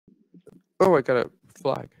Oh, I got a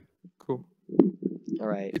flag. Cool. All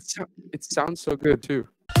right. It sounds so good too.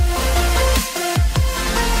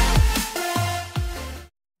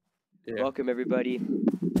 Yeah. Welcome everybody.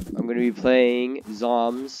 I'm going to be playing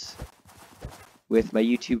zombz with my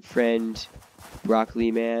YouTube friend Broccoli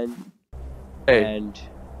Man. Hey. And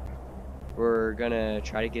we're gonna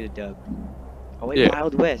try to get a dub. Oh wait, Yeah.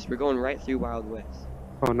 Wild West. We're going right through Wild West.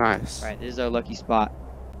 Oh, nice. Alright, this is our lucky spot.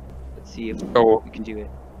 Let's see if Oh. we can do it.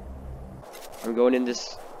 I'm going in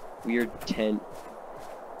this weird tent.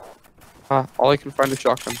 All I can find is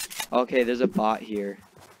shotgun. Okay, there's a bot here.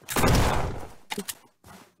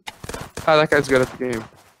 That guy's good at the game.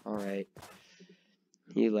 Alright.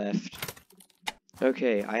 He left.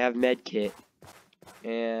 Okay, I have med kit.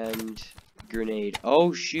 And grenade.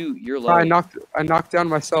 Oh shoot, you're low. I knocked down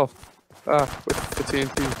myself. With the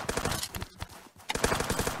TNT.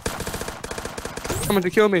 Someone to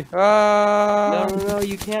kill me. No,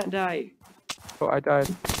 you can't die. Oh, I died.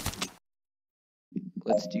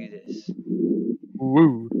 Let's do this.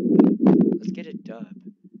 Woo. Let's get a dub.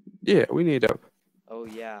 Yeah, we need up. Oh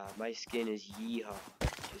yeah, my skin is yeehaw.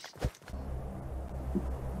 Just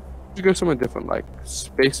go somewhere different, like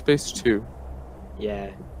Space 2. Yeah.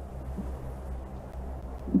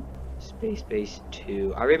 Space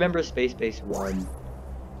 2. I remember Space 1.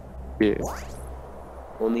 Yeah.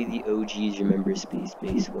 Only the OGs remember Space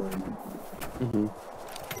 1. Mm-hmm.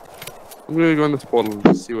 I'm gonna go in this portal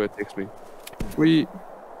and see where it takes me.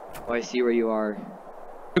 Oh, I see where you are.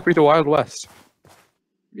 Took me to Wild West.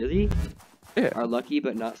 Really? Yeah. Our lucky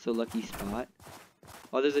but not so lucky spot.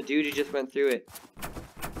 Oh, there's a dude who just went through it.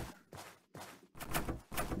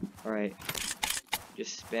 Alright.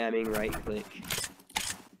 Just spamming right click.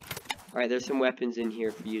 Alright, there's some weapons in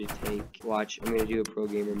here for you to take. Watch, I'm gonna do a pro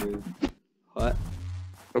gamer move. What?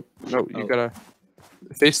 Oh, no, you gotta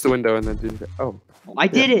face the window and then do that. Oh. I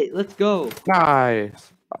did it! Let's go!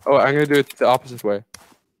 Nice! Oh, I'm gonna do it the opposite way.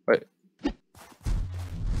 Wait.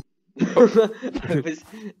 I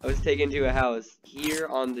was taken to a house. Here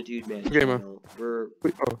on the Dude Man channel. We're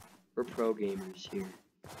pro gamers here.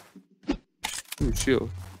 Ooh, shield.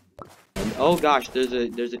 Oh gosh, there's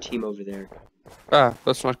a team over there.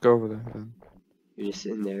 Let's not go over there then. You're just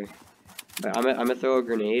sitting there. Right, I'm gonna throw a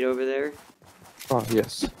grenade over there. Oh,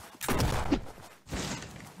 yes.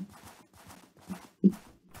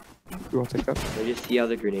 You want to take that? I just see how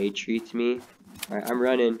the grenade treats me. Alright, I'm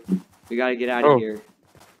running. We gotta get out of here.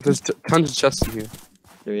 There's tons of chests in here.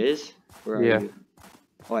 There is? Where are you?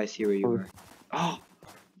 Oh, I see where you are. Oh!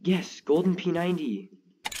 Yes! Golden P90!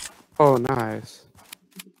 Oh, nice.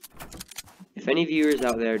 If any viewers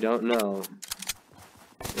out there don't know,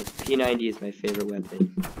 the P90 is my favorite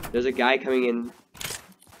weapon. There's a guy coming in.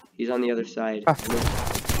 He's on the other side. I'm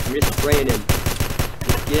just spraying him.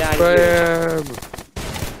 Get out of here.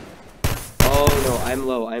 Oh no,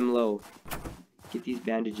 I'm low. Get these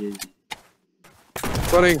bandages.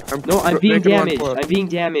 Running. I'm being damaged. I'm being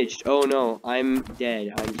damaged. Oh no, I'm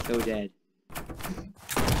dead. I'm so dead.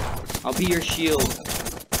 I'll be your shield.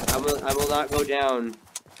 I will not go down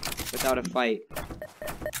without a fight.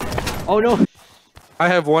 Oh no! I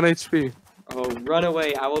have 1 HP. Oh, run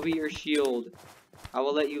away. I will be your shield. I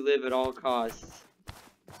will let you live at all costs.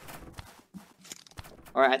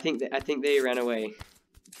 Alright, I think they ran away.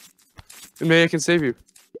 Maybe I can save you.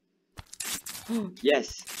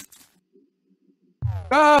 Yes.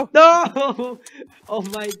 No! No! Oh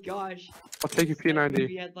my gosh. I'll take your P90.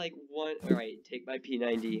 We had like one. Alright, take my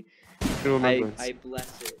P90. I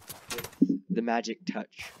bless it with the magic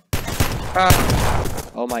touch.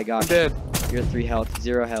 Ah! Oh my gosh. I'm dead. You're 3 health,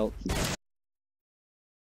 0 health.